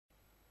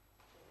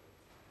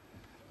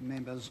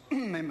Members,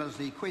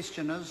 the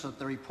question is that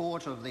the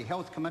report of the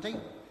Health Committee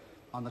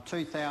on the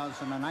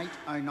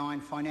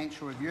 2008-09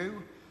 financial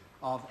review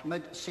of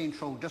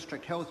Mid-Central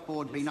District Health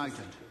Board be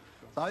noted.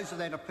 Those of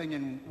that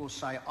opinion will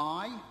say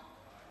aye.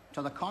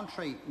 To the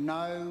contrary,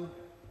 no.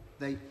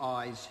 The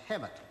ayes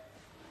have it.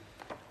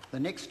 The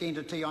next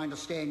entity I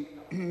understand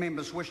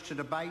members wish to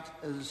debate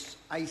is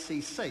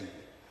ACC.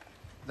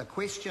 The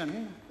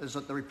question is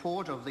that the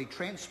report of the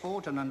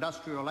Transport and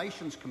Industrial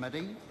Relations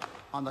Committee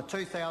on the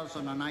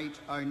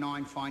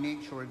 2008-09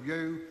 financial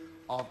review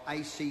of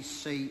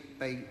ACC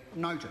be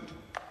noted.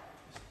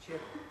 Mr. Chair.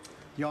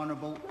 The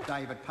Honourable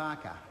David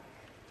Parker.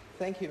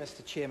 Thank you,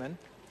 Mr. Chairman.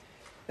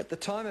 At the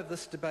time of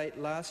this debate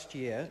last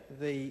year,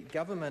 the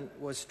government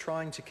was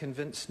trying to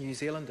convince New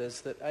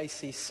Zealanders that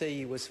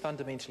ACC was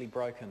fundamentally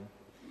broken.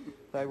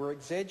 They were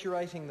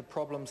exaggerating the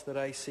problems that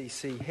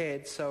ACC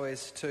had so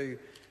as to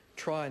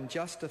try and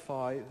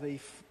justify the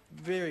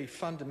very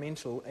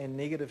fundamental and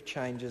negative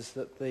changes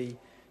that the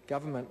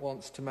government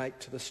wants to make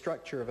to the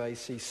structure of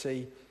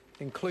ACC,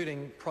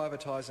 including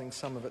privatising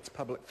some of its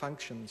public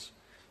functions.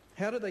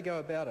 How did they go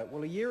about it?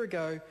 Well, a year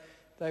ago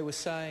they were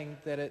saying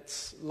that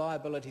its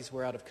liabilities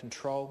were out of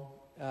control.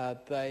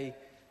 They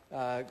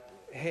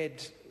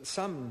had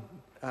some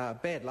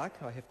bad luck,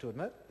 I have to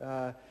admit,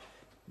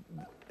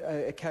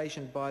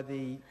 occasioned by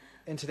the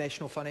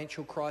international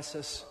financial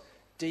crisis,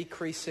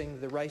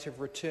 decreasing the rate of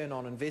return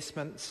on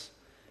investments.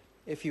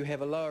 If you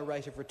have a lower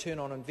rate of return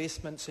on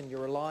investments and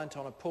you're reliant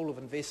on a pool of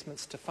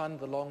investments to fund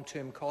the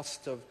long-term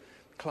cost of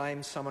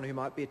claims, someone who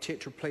might be a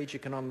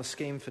tetraplegic and on the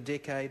scheme for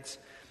decades,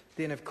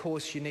 then of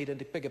course you need a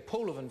bigger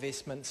pool of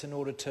investments in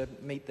order to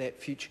meet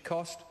that future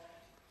cost.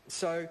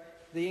 So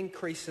the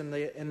increase in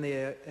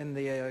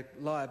their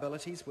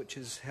liabilities, which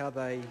is how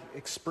they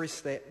express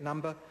that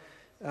number,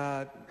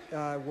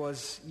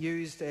 was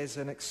used as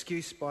an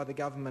excuse by the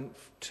government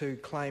to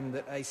claim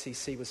that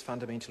ACC was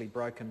fundamentally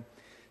broken.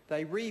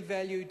 They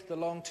revalued the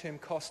long-term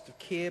cost of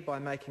care by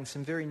making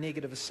some very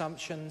negative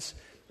assumptions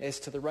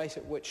as to the rate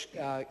at which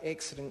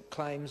accident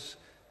claims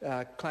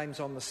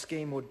on the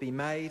scheme would be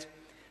made.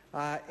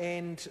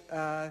 And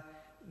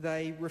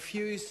they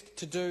refused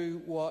to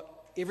do what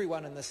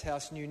everyone in this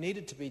House knew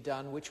needed to be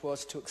done, which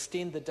was to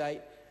extend the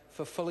date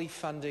for fully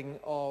funding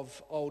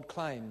of old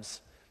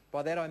claims.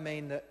 By that I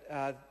mean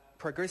that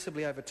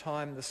progressively over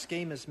time the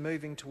scheme is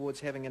moving towards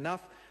having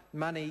enough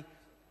money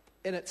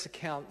in its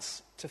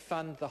accounts to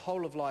fund the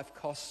whole-of-life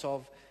costs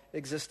of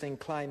existing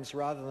claims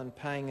rather than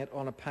paying it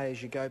on a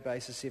pay-as-you-go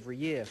basis every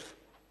year.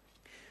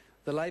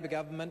 The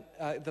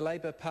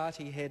Labour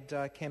Party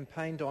had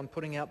campaigned on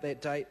putting out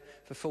that date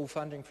for full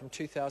funding from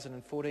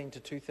 2014 to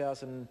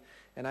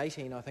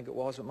 2018, I think it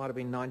was, it might have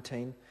been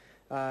 19,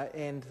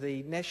 and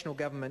the national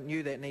government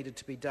knew that needed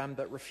to be done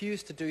but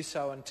refused to do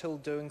so until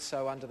doing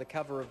so under the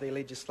cover of their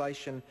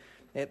legislation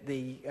at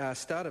the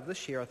start of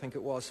this year, I think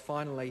it was,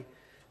 finally,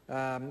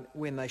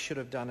 when they should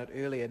have done it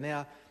earlier.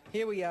 Now,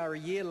 here we are a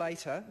year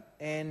later,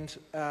 and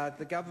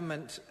the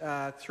government,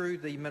 through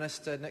the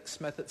Minister, Nick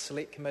Smith, at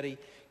Select Committee,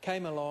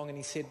 came along and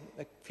he said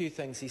a few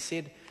things. He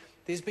said,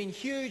 there's been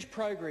huge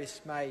progress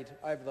made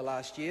over the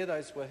last year.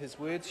 Those were his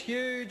words.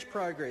 Huge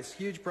progress,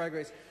 huge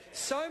progress.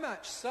 So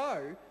much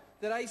so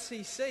that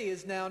ACC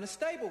is now in a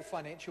stable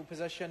financial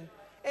position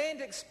and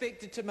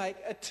expected to make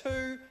a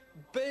 $2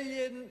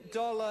 billion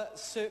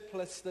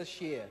surplus this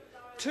year.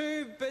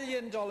 $2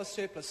 billion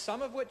surplus,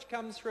 some of which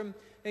comes from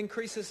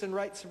increases in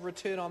rates of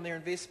return on their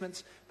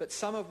investments, but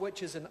some of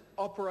which is an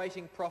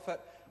operating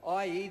profit,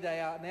 i.e. they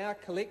are now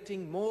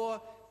collecting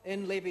more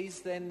in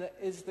levies than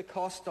is the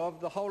cost of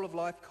the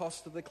whole-of-life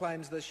cost of the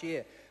claims this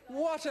year.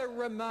 What a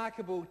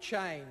remarkable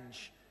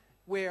change,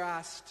 we're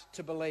asked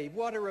to believe.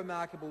 What a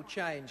remarkable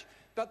change.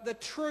 But the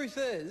truth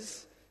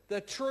is,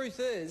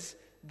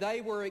 they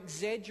were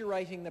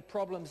exaggerating the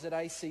problems at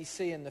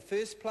ACC in the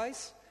first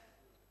place,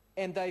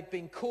 and they've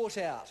been caught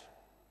out.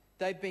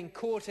 They've been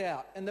caught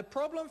out. And the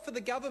problem for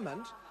the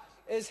government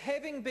is,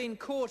 having been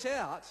caught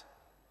out,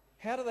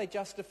 how do they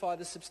justify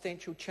the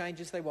substantial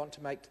changes they want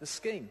to make to the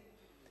scheme?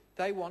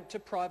 They want to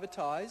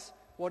privatise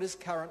what is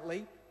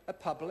currently a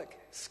public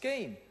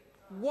scheme.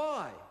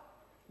 Why?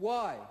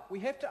 Why? We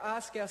have to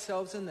ask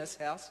ourselves in this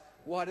House,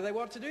 why do they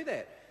want to do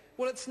that?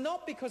 Well, it's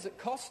not because it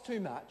costs too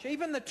much.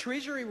 Even the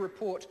Treasury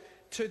report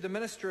to the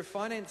Minister of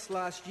Finance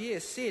last year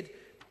said,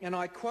 and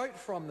I quote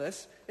from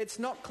this, it's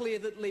not clear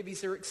that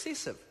levies are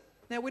excessive.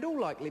 Now, we'd all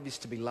like levies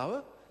to be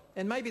lower,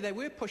 and maybe they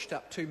were pushed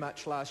up too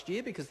much last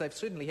year because they've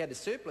certainly had a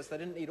surplus. They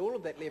didn't need all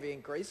of that levy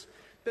increase.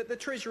 But the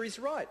Treasury's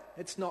right.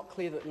 It's not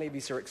clear that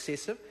levies are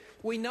excessive.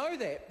 We know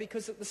that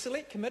because at the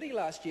Select Committee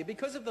last year,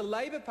 because of the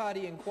Labour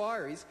Party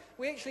inquiries,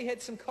 we actually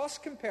had some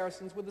cost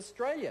comparisons with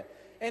Australia.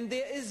 And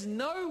there is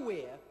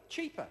nowhere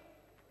cheaper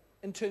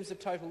in terms of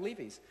total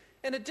levies.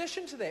 In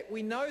addition to that,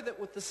 we know that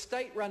with the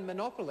state-run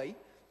monopoly,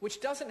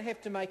 which doesn't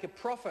have to make a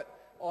profit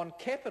on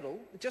capital,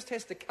 it just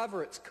has to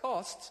cover its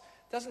costs,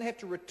 doesn't have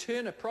to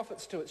return a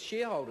profits to its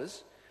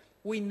shareholders,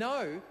 we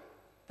know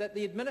that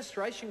the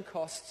administration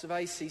costs of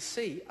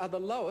ACC are the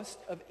lowest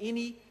of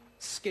any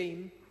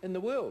scheme in the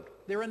world.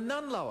 There are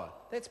none lower.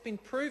 That's been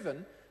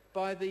proven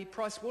by the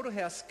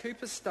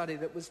PricewaterhouseCoopers study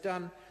that was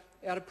done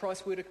out of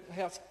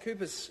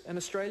PricewaterhouseCoopers in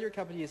Australia a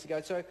couple of years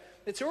ago. So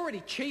it's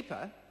already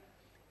cheaper.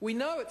 We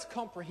know it's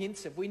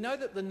comprehensive. We know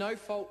that the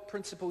no-fault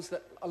principles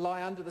that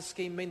lie under the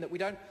scheme mean that we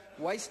don't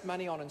waste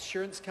money on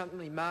insurance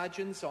company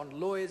margins, on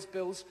lawyers'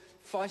 bills,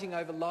 fighting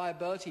over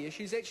liability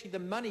issues. Actually, the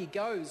money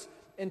goes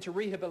into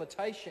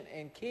rehabilitation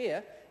and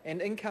care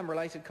and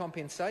income-related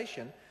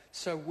compensation.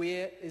 So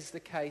where is the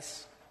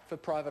case for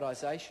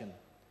privatisation?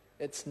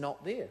 It's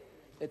not there.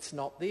 It's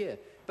not there.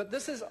 But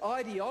this is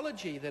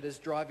ideology that is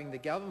driving the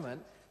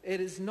government.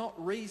 It is not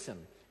reason.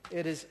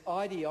 It is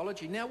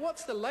ideology. Now,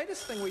 what's the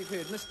latest thing we've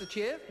heard, Mr.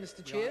 Chair?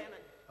 Mr. Chair?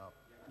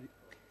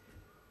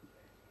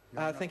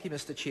 Thank you,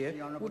 Mr. Chair.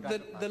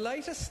 The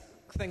latest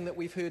thing that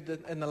we've heard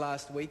in the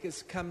last week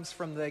comes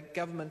from the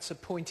government's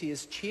appointee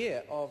as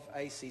chair of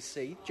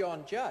ACC,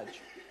 John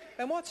Judge.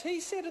 And what's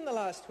he said in the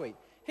last week?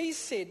 He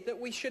said that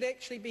we should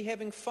actually be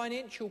having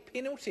financial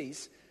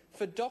penalties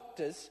for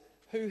doctors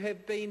who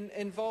have been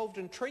involved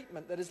in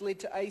treatment that has led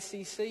to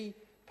ACC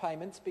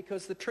payments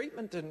because the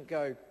treatment didn't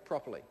go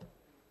properly.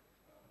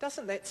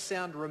 Doesn't that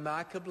sound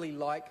remarkably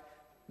like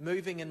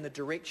moving in the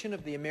direction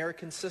of the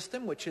American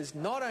system, which is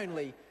not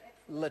only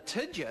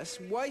litigious,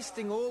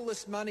 wasting all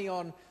this money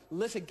on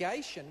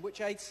litigation, which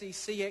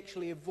ACC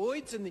actually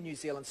avoids in the New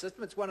Zealand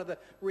system? It's one of the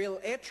real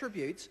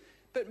attributes.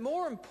 But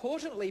more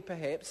importantly,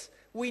 perhaps,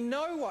 we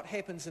know what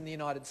happens in the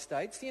United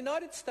States. The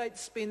United States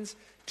spends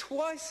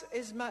twice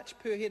as much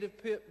per head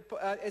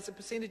as a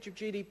percentage of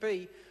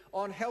GDP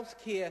on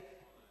healthcare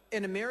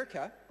in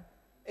America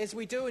as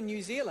we do in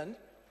New Zealand,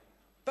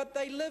 but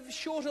they live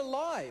shorter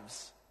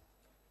lives.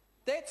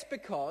 That's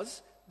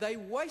because they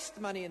waste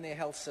money in their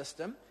health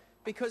system,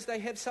 because they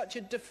have such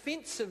a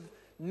defensive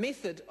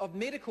method of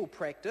medical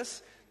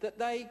practice that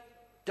they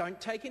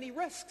don't take any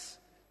risks.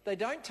 They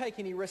don't take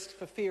any risks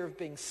for fear of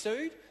being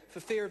sued,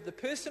 for fear of the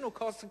personal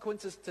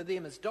consequences to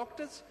them as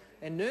doctors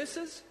and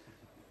nurses,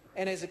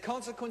 and as a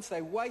consequence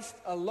they waste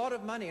a lot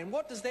of money. And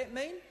what does that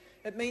mean?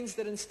 It means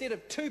that instead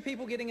of 2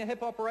 people getting a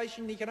hip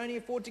operation, you can only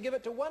afford to give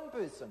it to 1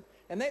 person.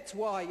 And that's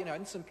why, in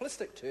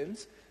simplistic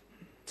terms,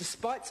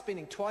 despite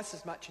spending twice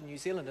as much in New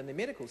Zealand in their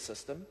medical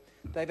system,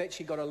 they've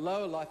actually got a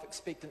lower life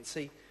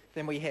expectancy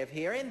than we have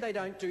here, and they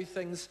don't do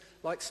things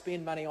like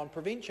spend money on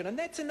prevention. And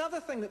that's another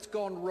thing that's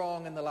gone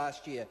wrong in the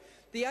last year.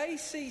 The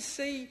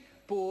ACC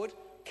board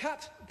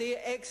cut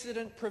their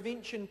accident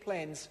prevention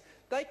plans.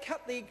 They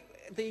cut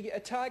the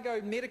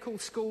Otago Medical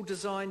School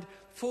designed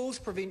falls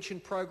prevention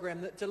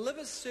program that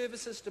delivers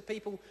services to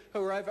people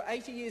who are over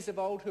 80 years of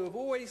old, who have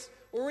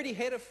already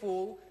had a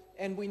fall,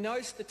 and we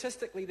know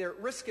statistically they're at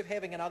risk of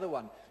having another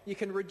one. You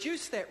can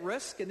reduce that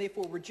risk and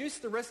therefore reduce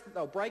the risk that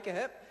they'll break a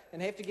hip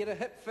and have to get a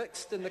hip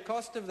fixed and the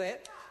cost of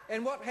that.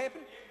 And what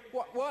happened?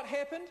 What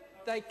happened?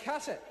 They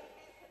cut it.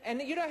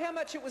 And you know how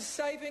much it was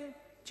saving?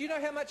 Do you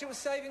know how much it was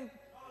saving?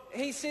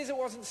 He says it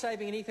wasn't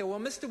saving anything. Well,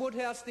 Mr.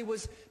 Woodhouse, there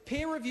was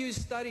peer-reviewed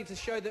study to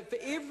show that for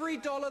every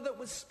 $1 that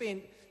was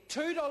spent,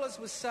 $2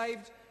 was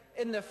saved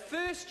in the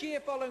first year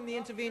following the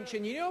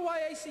intervention. You know why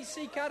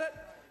ACC cut it?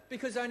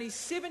 Because only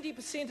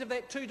 70% of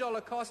that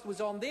 $2 cost was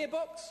on their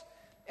books,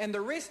 and the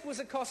rest was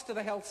a cost to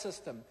the health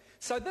system.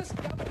 So this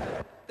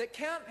government that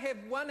can't have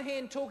one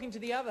hand talking to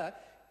the other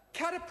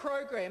cut a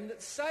program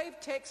that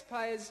saved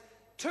taxpayers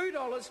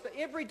 $2 for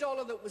every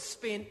 $1 that was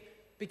spent,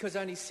 because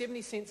only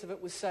 70 cents of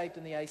it was saved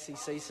in the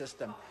ACC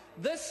system.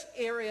 This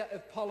area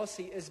of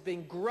policy is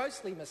being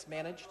grossly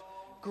mismanaged,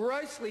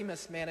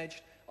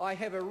 I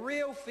have a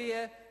real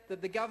fear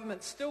that the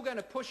government's still going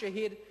to push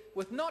ahead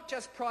with not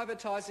just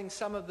privatising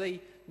some of the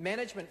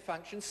management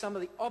functions, some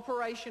of the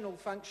operational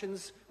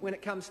functions when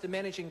it comes to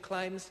managing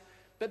claims,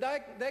 but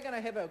they're going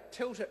to have a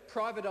tilt at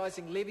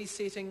privatising levy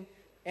setting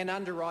and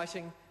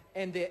underwriting,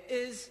 and there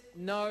is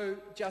no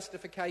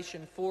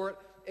justification for it.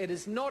 It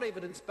is not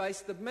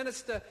evidence-based. The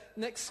Minister,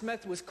 Nick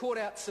Smith, was caught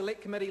out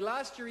select committee.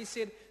 Last year he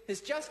said his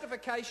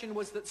justification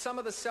was that some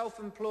of the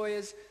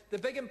self-employers, the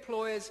big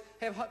employers,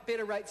 have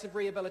better rates of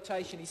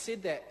rehabilitation. He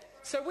said that.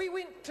 So we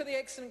went to the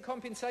Accident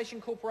Compensation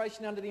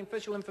Corporation under the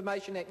Official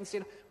Information Act and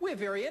said, we're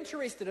very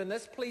interested in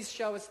this, please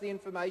show us the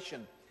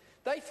information.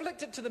 They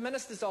flicked it to the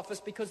Minister's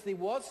office because there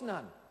was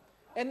none.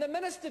 And the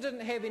Minister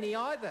didn't have any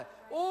either.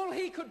 All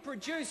he could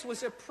produce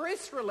was a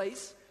press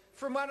release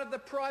from one of the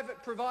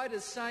private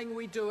providers saying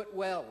we do it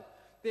well.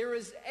 There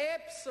is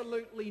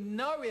absolutely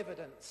no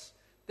evidence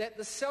that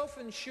the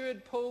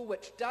self-insured pool,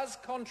 which does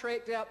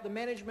contract out the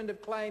management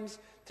of claims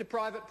to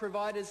private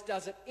providers,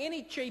 does it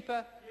any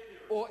cheaper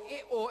or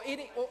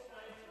any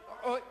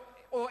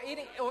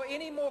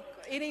more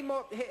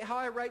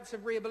higher rates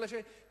of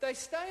rehabilitation. They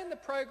stay in the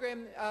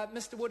program,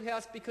 Mr.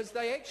 Woodhouse, because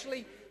they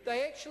actually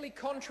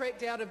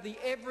contract out of the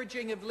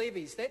averaging of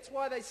levies. That's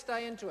why they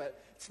stay into it.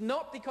 It's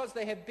not because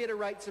they have better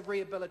rates of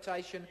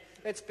rehabilitation.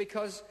 It's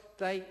because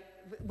there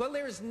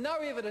is no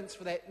evidence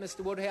for that,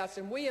 Mr. Woodhouse,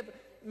 and we have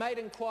made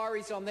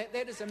inquiries on that.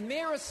 That is a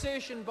mere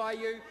assertion by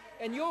you,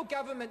 and your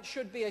government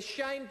should be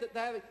ashamed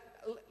that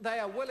they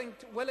are willing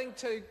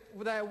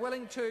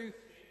to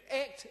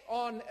act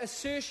on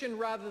assertion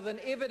rather than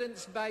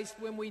evidence-based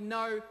when we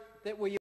know that we